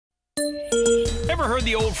Ever heard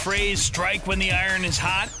the old phrase, strike when the iron is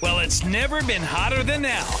hot? Well, it's never been hotter than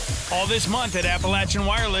now. All this month at Appalachian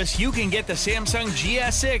Wireless, you can get the Samsung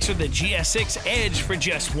GS6 or the GS6 Edge for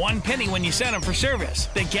just $1 when you send them for service.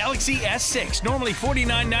 The Galaxy S6, normally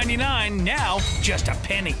 $49.99, now just a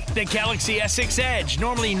penny. The Galaxy S6 Edge,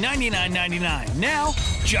 normally $99.99, now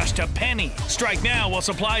just a penny. Strike now while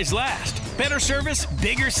supplies last. Better service,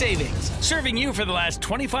 bigger savings. Serving you for the last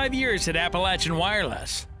 25 years at Appalachian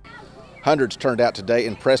Wireless. Hundreds turned out today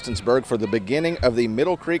in Prestonsburg for the beginning of the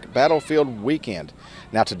Middle Creek Battlefield Weekend.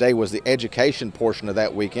 Now today was the education portion of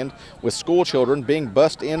that weekend, with school children being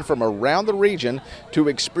bussed in from around the region to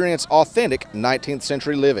experience authentic 19th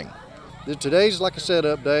century living. Today's like a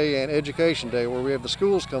setup day and education day where we have the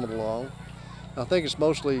schools coming along. I think it's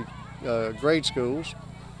mostly grade schools,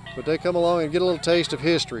 but they come along and get a little taste of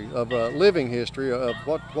history, of living history, of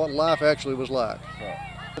what life actually was like.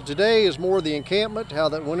 Today is more the encampment, how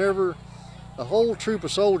that whenever a whole troop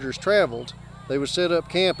of soldiers traveled, they would set up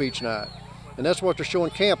camp each night. And that's what they're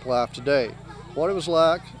showing camp life today. What it was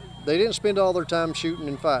like. They didn't spend all their time shooting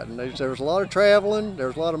and fighting. There was a lot of traveling, there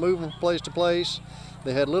was a lot of moving from place to place.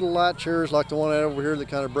 They had little light chairs like the one over here that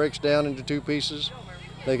kind of breaks down into two pieces.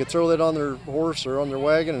 They could throw that on their horse or on their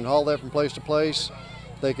wagon and haul that from place to place.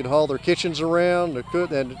 They could haul their kitchens around.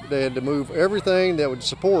 They had to move everything that would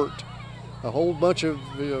support a whole bunch of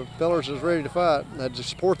fellas that was ready to fight, had to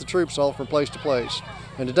support the troops all from place to place.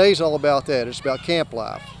 And today's all about that. It's about camp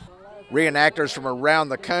life. Reenactors from around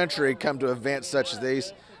the country come to events such as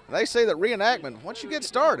these. They say that reenactment, once you get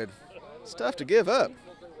started, it's tough to give up.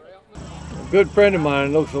 A good friend of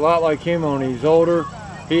mine looks a lot like him, only he's older.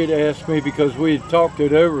 He had asked me because we had talked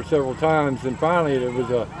it over several times, and finally there was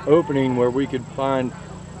an opening where we could find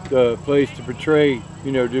the place to portray,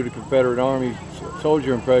 do the Confederate Army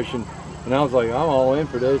soldier impression. And I was like, I'm all in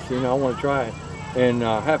for this, I want to try it. And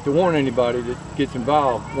I have to warn anybody that gets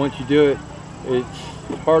involved, once you do it, it's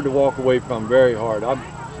hard to walk away from, very hard. I'm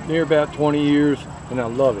near about 20 years and I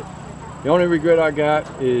love it. The only regret I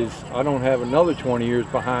got is I don't have another 20 years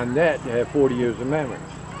behind that to have 40 years of memory.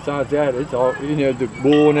 Besides that, it's all, the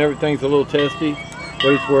bull and everything's a little testy,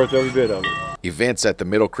 but it's worth every bit of it. Events at the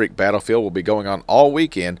Middle Creek Battlefield will be going on all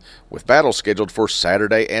weekend, with battles scheduled for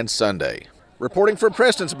Saturday and Sunday. Reporting from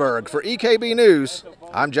Prestonsburg for EKB News,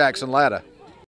 I'm Jackson Latta.